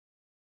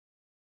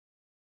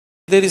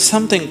There is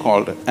something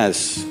called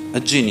as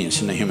a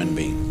genius in a human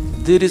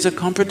being. There is a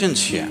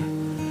competence here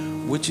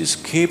which is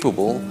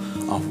capable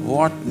of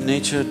what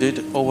nature did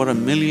over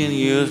 1,000,000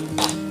 years,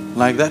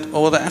 like that,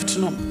 over the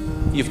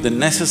afternoon. If the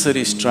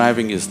necessary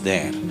striving is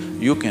there,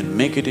 you can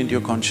make it into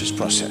your conscious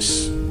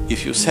process.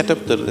 If you set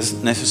up the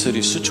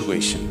necessary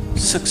situation,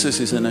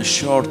 success is an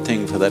assured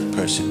thing for that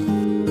person.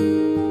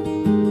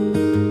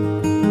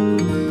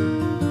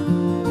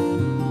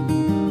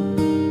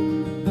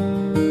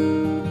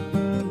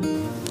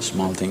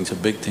 Small things or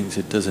big things,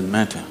 it doesn't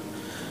matter.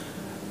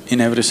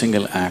 In every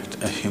single act,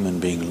 a human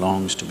being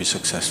longs to be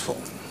successful.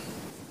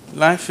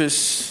 Life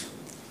is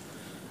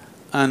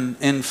an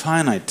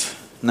infinite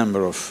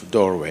number of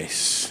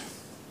doorways.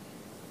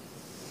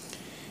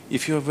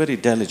 If you are very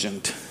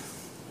diligent,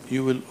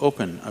 you will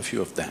open a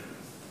few of them.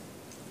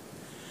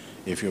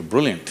 If you're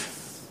brilliant,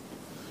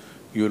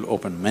 you will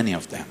open many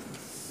of them.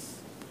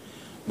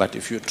 But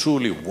if you're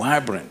truly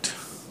vibrant,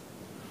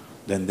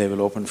 then they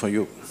will open for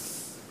you.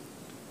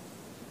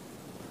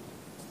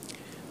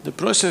 The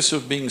process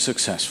of being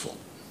successful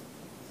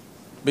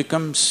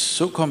becomes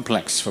so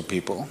complex for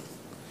people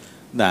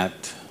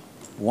that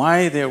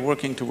why they're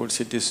working towards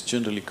it is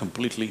generally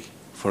completely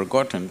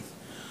forgotten,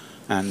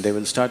 and they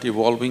will start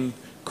evolving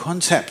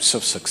concepts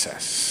of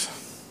success,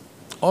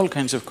 all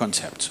kinds of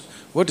concepts.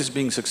 What is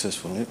being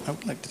successful? I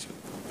would like to…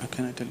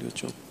 Can I tell you a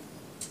joke?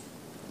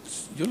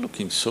 You're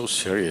looking so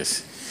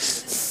serious.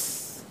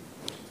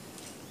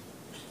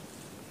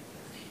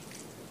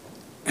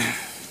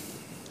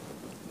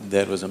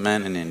 There was a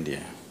man in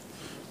India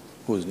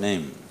whose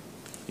name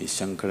is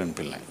Shankaran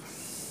Pillai.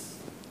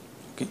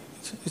 Okay?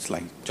 It's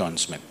like John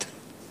Smith.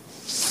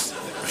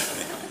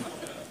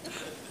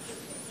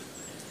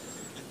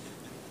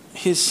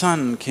 His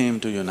son came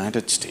to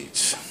United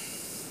States.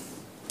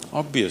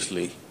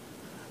 Obviously,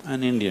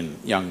 an Indian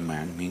young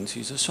man means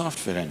he's a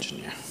software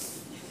engineer.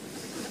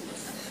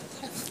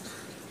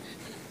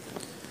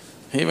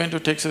 He went to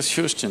Texas,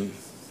 Houston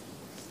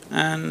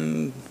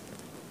and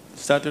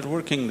started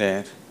working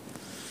there.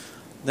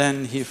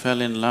 Then he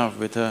fell in love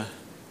with a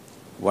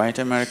white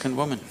American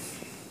woman.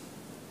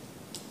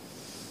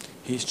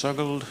 He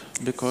struggled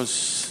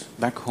because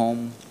back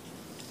home,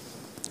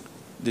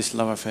 this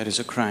love affair is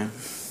a crime.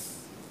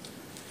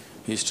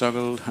 He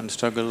struggled and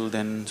struggled,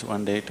 then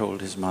one day told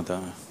his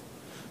mother.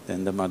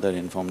 Then the mother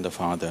informed the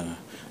father,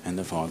 and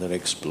the father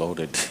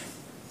exploded.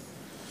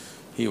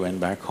 He went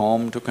back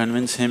home to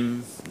convince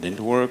him,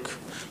 didn't work,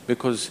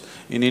 because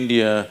in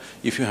India,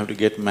 if you have to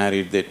get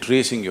married, they're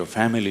tracing your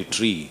family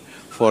tree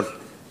for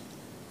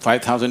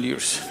 5,000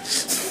 years.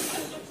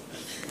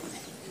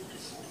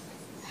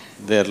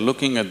 They're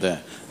looking at the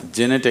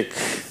genetic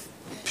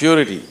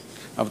purity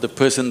of the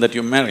person that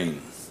you're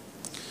marrying.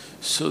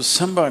 So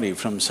somebody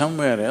from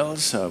somewhere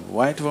else, a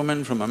white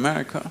woman from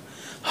America,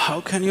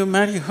 how can you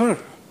marry her?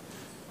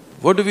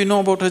 What do we know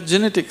about her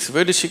genetics?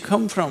 Where does she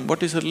come from?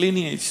 What is her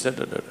lineage? Da,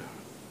 da, da.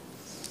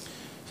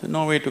 So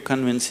no way to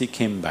convince, he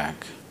came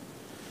back.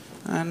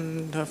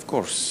 And of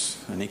course,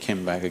 when he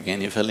came back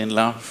again, he fell in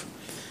love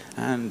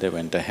and they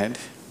went ahead.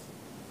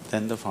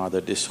 Then the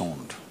father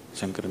disowned.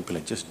 Shankaran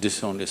Pillai just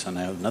disowned his son,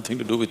 I have nothing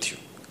to do with you.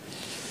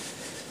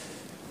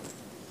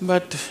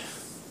 But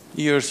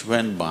years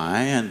went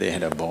by and they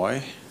had a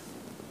boy.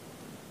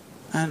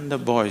 And the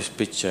boy's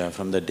picture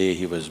from the day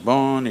he was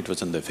born, it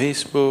was on the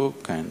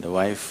Facebook, and the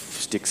wife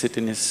sticks it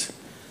in his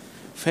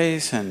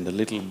face, and the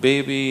little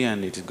baby,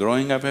 and it is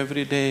growing up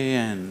every day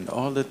and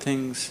all the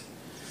things.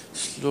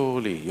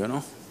 Slowly,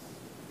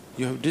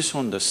 you have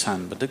disowned the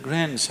son, but the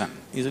grandson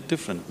is a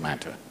different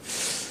matter.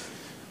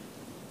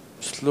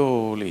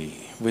 Slowly,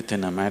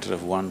 within a matter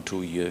of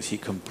 1-2 years, he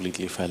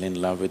completely fell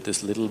in love with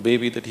this little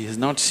baby that he has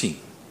not seen.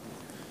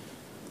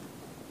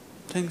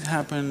 Things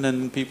happened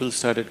and people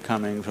started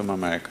coming from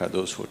America,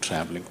 those who were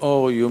traveling.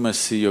 Oh, you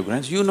must see your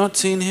grandson. You not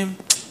seen him?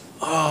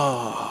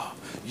 Oh,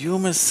 you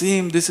must see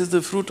him, this is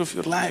the fruit of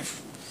your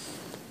life.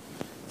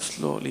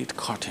 Slowly it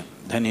caught him.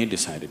 Then he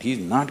decided he's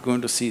not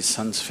going to see his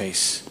son's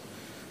face.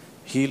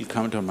 He'll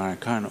come to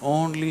America and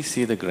only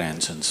see the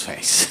grandson's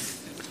face.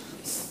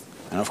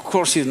 And of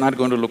course he's not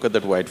going to look at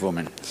that white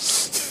woman.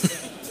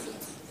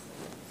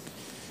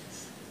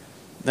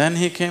 Then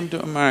he came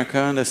to America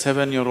and a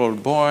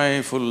 7-year-old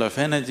boy, full of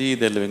energy,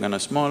 they're living on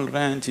a small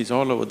ranch, he's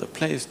all over the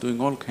place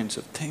doing all kinds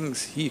of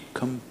things. He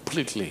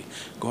completely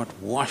got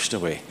washed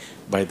away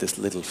by this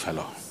little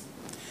fellow.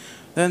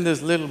 Then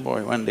this little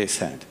boy one day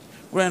said,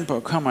 "Grandpa,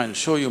 come, I'll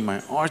show you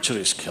my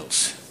archery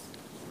skills."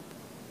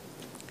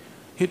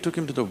 He took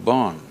him to the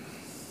barn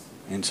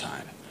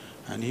inside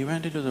and he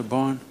went into the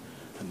barn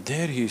and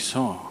there he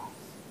saw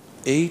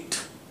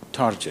 8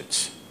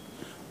 targets,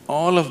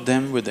 all of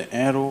them with the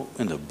arrow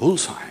in the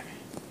bullseye.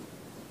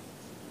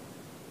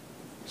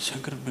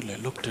 Shankaran Pillai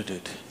looked at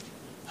it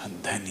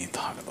and then he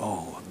thought,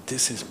 oh,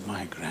 this is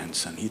my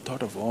grandson. He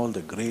thought of all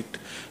the great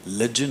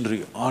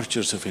legendary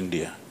archers of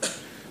India,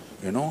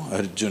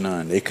 Arjuna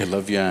and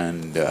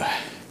Ekalavya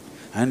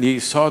and he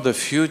saw the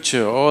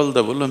future, all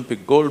the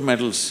Olympic gold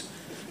medals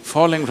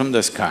falling from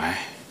the sky.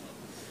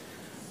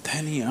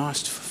 Then he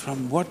asked for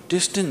 "From what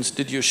distance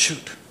did you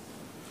shoot?"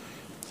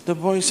 The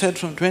boy said,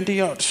 "From 20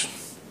 yards.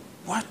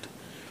 "What?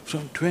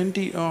 From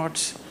 20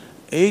 yards,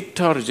 8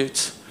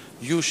 targets,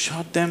 you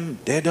shot them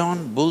dead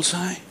on,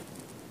 bullseye?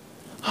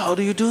 How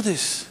do you do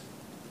this?"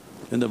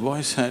 Then the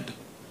boy said,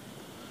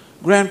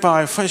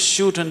 "Grandpa, I first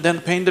shoot and then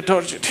paint the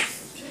target."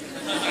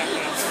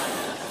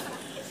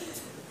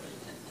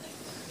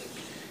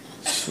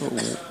 So,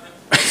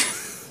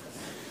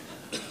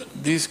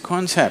 these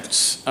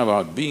concepts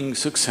about being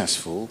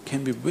successful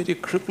can be very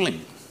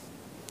crippling.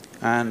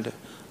 And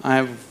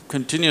I've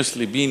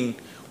continuously been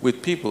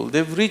with people,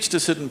 they've reached a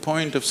certain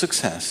point of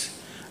success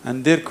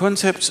and their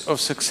concepts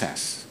of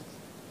success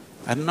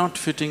are not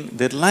fitting,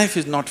 their life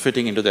is not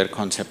fitting into their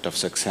concept of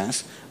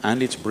success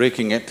and it's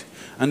breaking it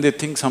and they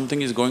think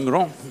something is going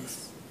wrong.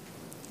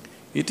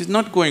 It is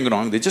not going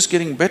wrong, they're just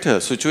getting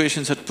better,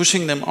 situations are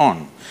pushing them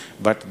on,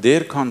 but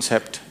their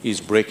concept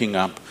is breaking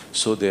up,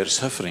 so they're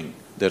suffering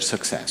their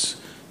success.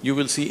 You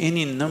will see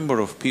any number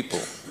of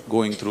people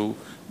going through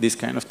these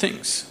kind of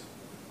things.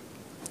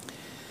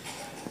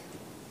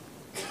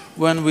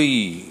 When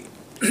we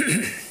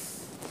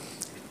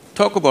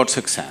talk about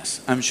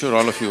success, I'm sure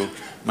all of you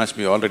must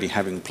be already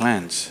having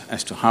plans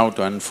as to how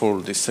to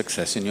unfold this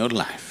success in your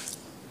life.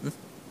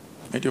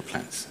 Made your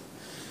plans.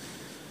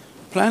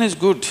 Plan is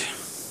good.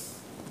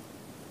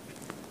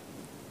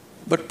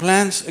 But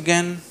plans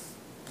again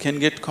can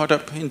get caught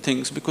up in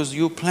things because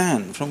you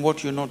plan from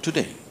what you know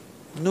today.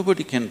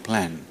 Nobody can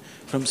plan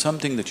from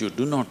something that you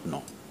do not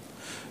know.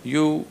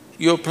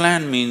 Your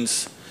plan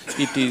means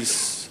it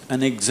is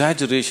an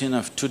exaggeration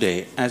of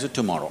today as a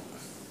tomorrow.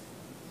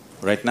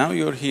 Right now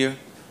you're here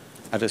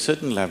at a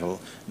certain level,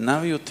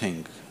 now you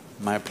think,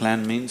 my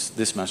plan means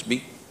this must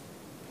be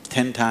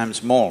 10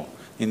 times more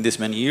in this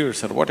many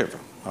years or whatever,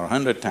 or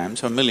 100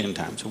 times or 1,000,000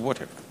 times or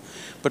whatever.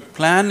 But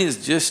plan is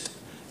just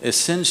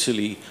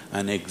essentially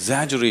an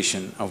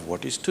exaggeration of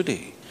what is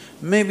today.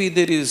 Maybe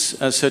there is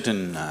a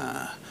certain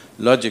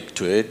logic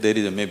to it,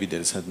 maybe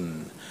there is a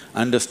certain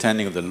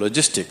understanding of the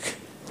logistic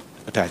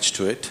attached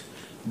to it,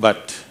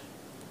 but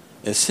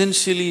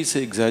essentially it's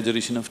an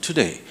exaggeration of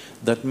today.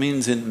 That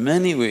means in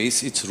many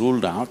ways it's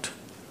ruled out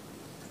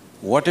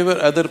whatever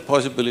other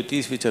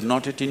possibilities which are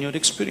not yet in your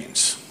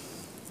experience.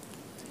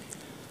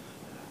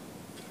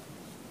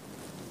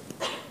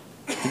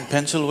 In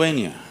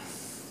Pennsylvania,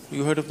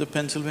 you heard of the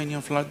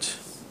Pennsylvania floods?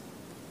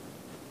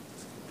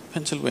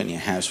 Pennsylvania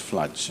has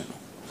floods, you know.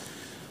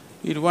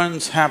 It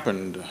once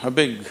happened, a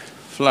big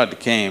flood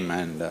came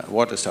and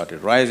water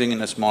started rising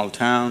in a small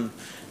town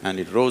and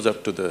it rose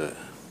up to the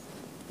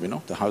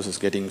house is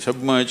getting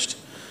submerged.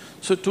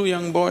 So 2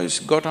 young boys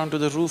got onto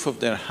the roof of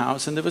their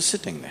house and they were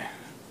sitting there.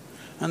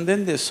 And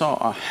then they saw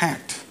a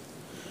hat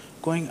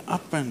going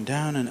up and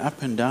down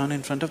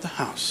in front of the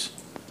house.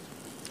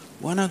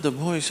 One of the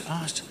boys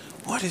asked,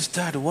 "What is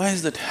that? Why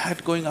is that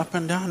hat going up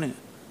and down?"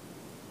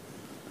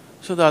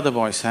 So the other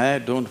boy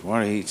said, "Don't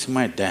worry, it's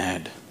my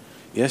dad.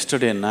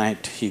 Yesterday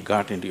night he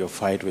got into a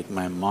fight with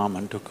my mom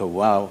and took a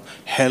vow,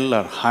 hell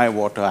or high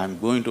water, I'm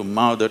going to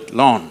mow that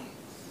lawn."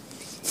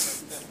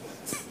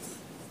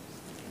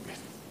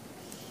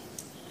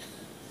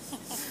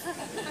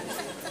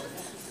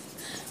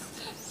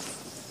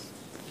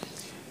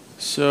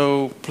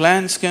 So,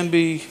 plans can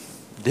be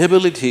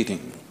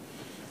debilitating.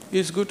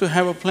 It's good to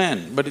have a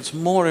plan, but it's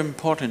more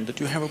important that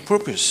you have a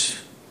purpose.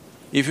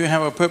 If you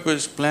have a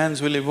purpose,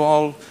 plans will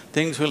evolve,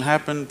 things will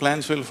happen,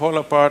 plans will fall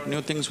apart,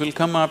 new things will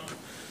come up.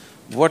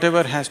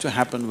 Whatever has to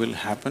happen will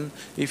happen.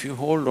 If you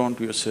hold on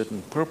to a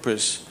certain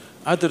purpose,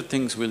 other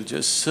things will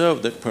just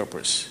serve that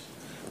purpose.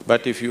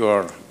 But if you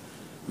are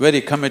very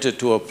committed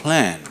to a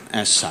plan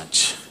as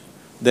such,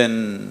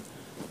 then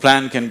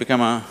plan can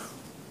become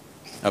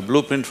a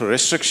blueprint for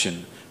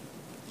restriction.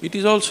 It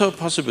is also a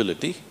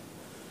possibility.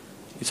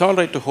 It's all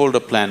right to hold a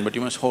plan, but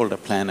you must hold a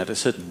plan at a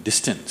certain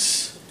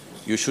distance.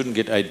 You shouldn't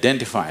get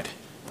identified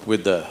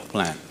with the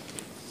plan.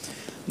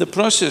 The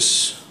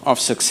process of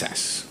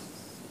success.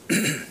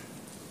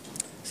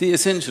 See,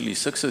 essentially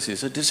success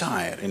is a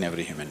desire in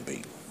every human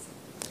being.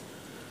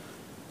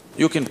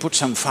 You can put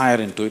some fire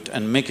into it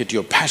and make it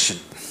your passion.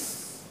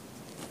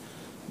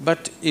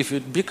 But if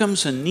it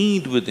becomes a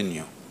need within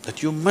you,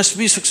 that you must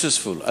be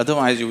successful,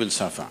 otherwise you will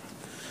suffer,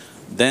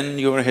 then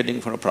you are heading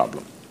for a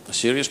problem, a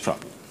serious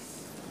problem.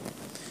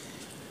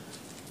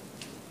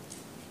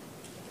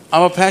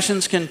 Our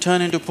passions can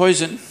turn into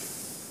poison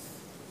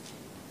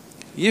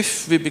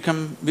if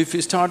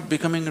we start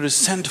becoming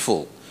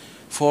resentful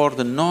for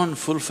the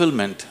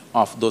non-fulfillment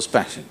of those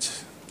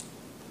passions.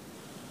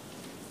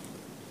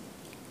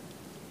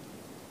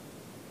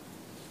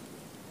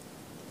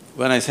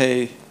 When I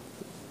say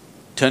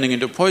turning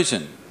into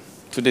poison,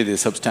 today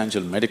there's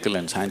substantial medical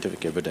and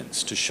scientific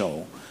evidence to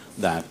show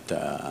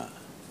that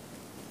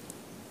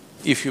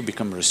if you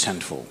become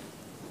resentful,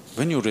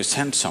 when you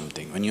resent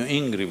something, when you're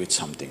angry with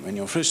something, when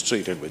you're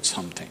frustrated with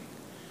something,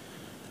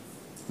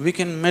 we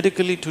can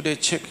medically today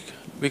check,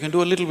 we can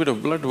do a little bit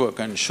of blood work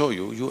and show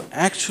you're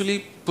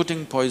actually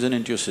putting poison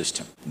into your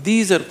system.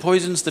 These are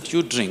poisons that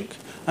you drink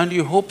and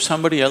you hope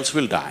somebody else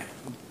will die.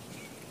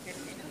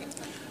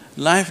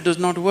 Life does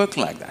not work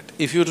like that.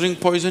 If you drink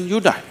poison, you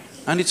die,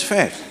 and it's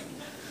fair.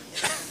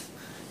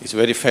 It's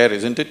very fair,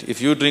 isn't it?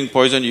 If you drink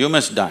poison, you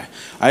must die.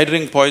 I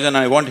drink poison,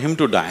 I want him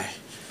to die.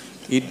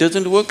 It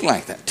doesn't work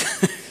like that.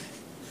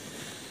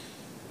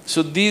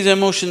 So these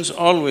emotions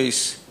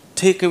always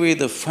take away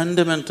the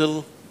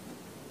fundamental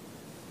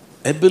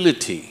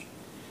ability.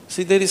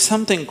 See, there is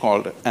something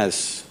called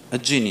as a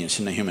genius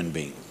in a human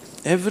being.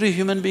 Every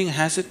human being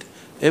has it,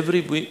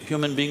 every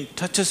human being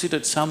touches it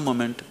at some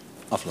moment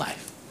of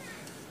life.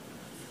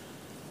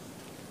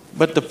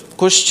 But the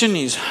question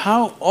is,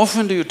 how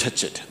often do you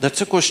touch it?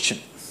 That's a question.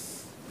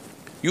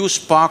 You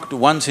sparked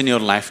once in your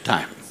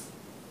lifetime.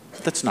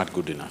 That's not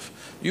good enough.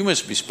 You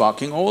must be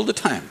sparking all the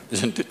time,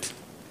 isn't it?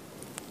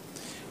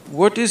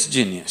 What is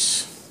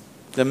genius?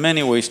 There are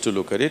many ways to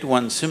look at it.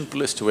 One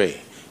simplest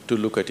way to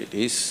look at it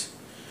is,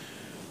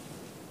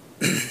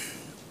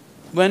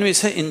 when we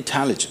say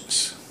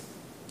intelligence,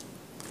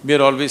 we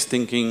are always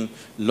thinking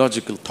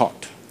logical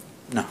thought.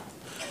 No,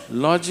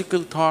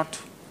 logical thought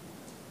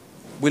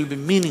will be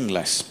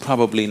meaningless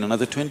probably in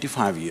another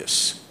 25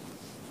 years,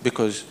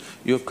 because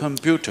your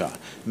computer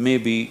may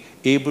be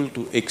able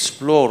to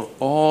explore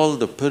all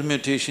the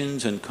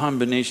permutations and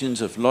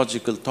combinations of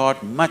logical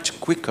thought much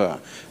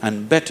quicker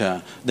and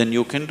better than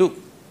you can do.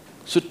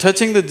 So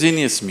touching the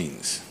genius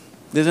means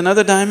there's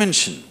another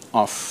dimension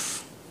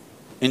of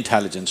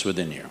intelligence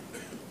within you.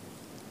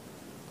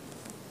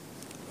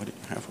 What did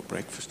you have for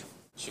breakfast?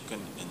 Chicken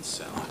in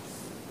salad.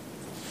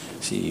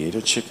 See, he ate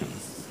a chicken.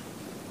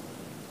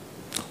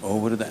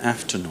 Over the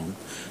afternoon,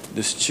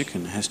 this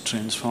chicken has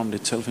transformed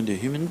itself into a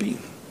human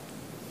being.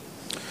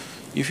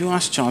 If you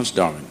ask Charles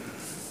Darwin,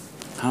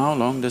 how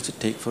long does it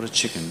take for a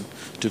chicken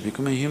to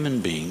become a human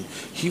being,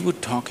 he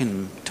would talk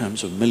in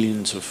terms of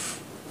millions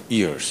of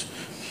years.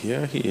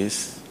 Here he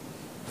is.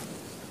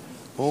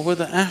 Over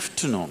the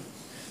afternoon,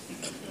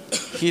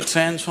 he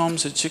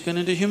transforms a chicken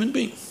into a human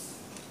being.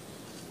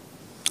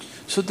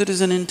 So there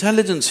is an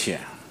intelligence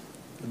here,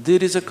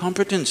 there is a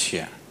competence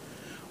here,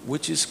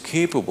 which is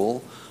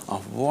capable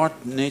of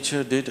what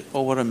nature did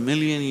over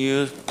 1,000,000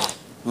 years,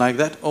 like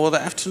that, over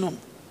the afternoon.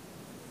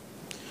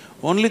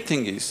 Only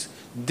thing is,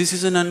 this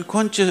is an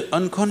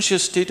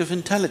unconscious state of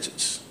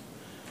intelligence.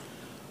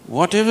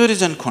 Whatever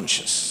is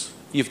unconscious,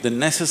 if the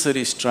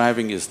necessary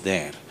striving is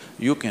there,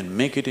 you can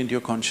make it into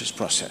your conscious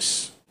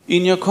process.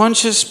 In your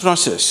conscious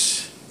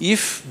process,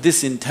 if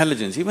this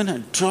intelligence, even a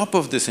drop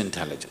of this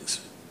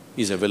intelligence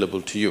is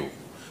available to you,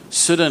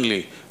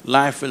 suddenly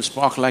life will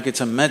spark like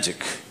it's a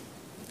magic.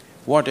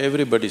 What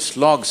everybody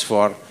slogs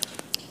for,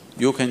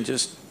 you can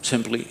just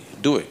simply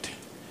do it.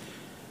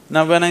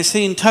 Now when I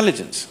say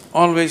intelligence,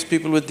 always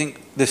people would think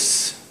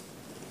this.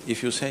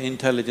 If you say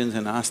intelligence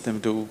and ask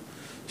them to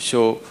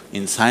show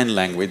in sign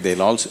language,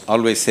 they'll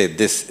always say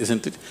this,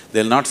 isn't it?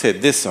 They'll not say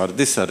this or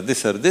this or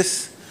this or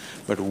this,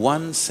 but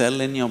one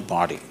cell in your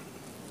body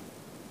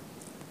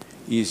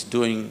is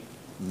doing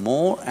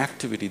more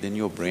activity than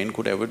your brain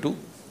could ever do.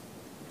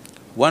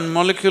 One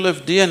molecule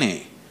of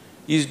DNA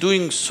is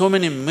doing so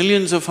many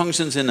millions of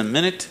functions in a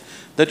minute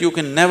that you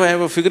can never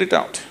ever figure it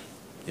out.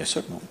 Yes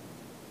or no?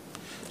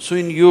 So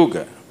in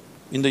yoga,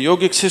 in the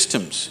yogic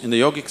systems, in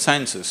the yogic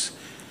sciences,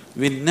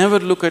 we never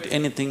look at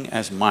anything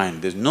as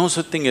mind. There's no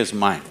such thing as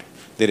mind.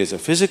 There is a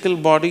physical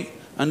body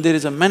and there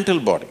is a mental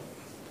body.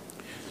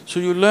 So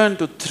you learn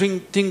to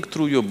think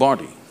through your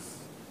body.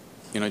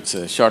 You know, it's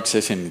a short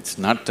session, it's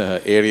not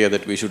an area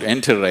that we should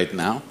enter right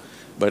now,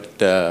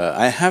 but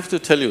I have to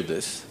tell you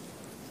this.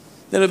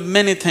 There are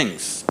many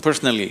things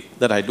personally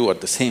that I do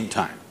at the same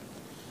time.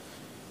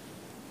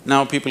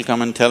 Now people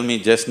come and tell me,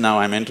 just now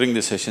I'm entering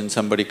the session,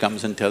 somebody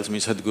comes and tells me,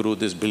 Sadhguru,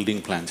 these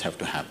building plans have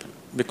to happen,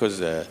 because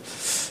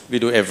we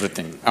do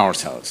everything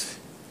ourselves.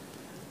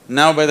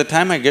 Now by the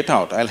time I get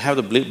out, I'll have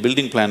the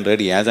building plan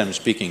ready as I'm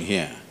speaking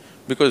here,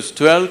 because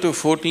 12 to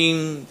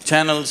 14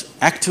 channels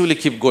actively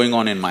keep going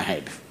on in my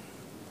head.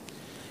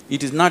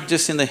 It is not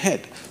just in the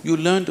head, you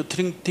learn to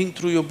think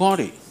through your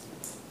body.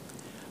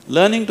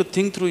 Learning to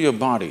think through your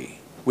body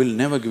will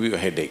never give you a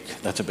headache,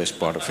 that's the best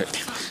part of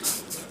it.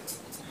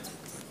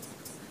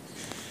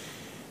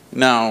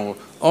 Now,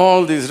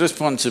 all these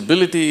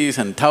responsibilities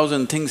and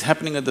 1,000 things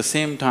happening at the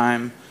same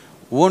time,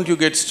 won't you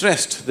get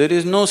stressed? There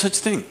is no such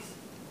thing,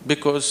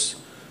 because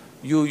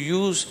you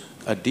use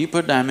a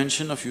deeper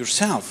dimension of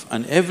yourself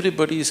and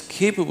everybody is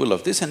capable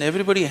of this and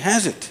everybody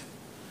has it.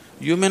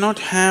 You may not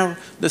have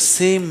the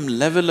same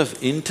level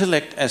of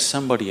intellect as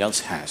somebody else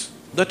has.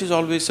 That is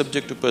always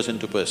subject to person.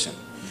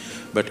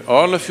 But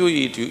all of you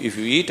eat, if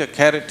you eat a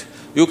carrot,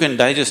 you can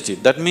digest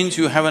it. That means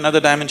you have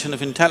another dimension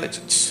of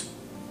intelligence.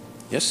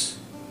 Yes?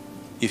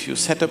 If you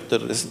set up the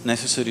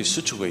necessary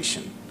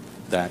situation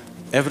that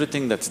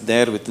everything that's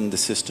there within the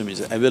system is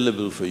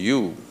available for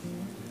you,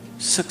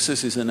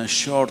 success is an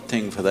assured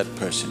thing for that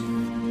person.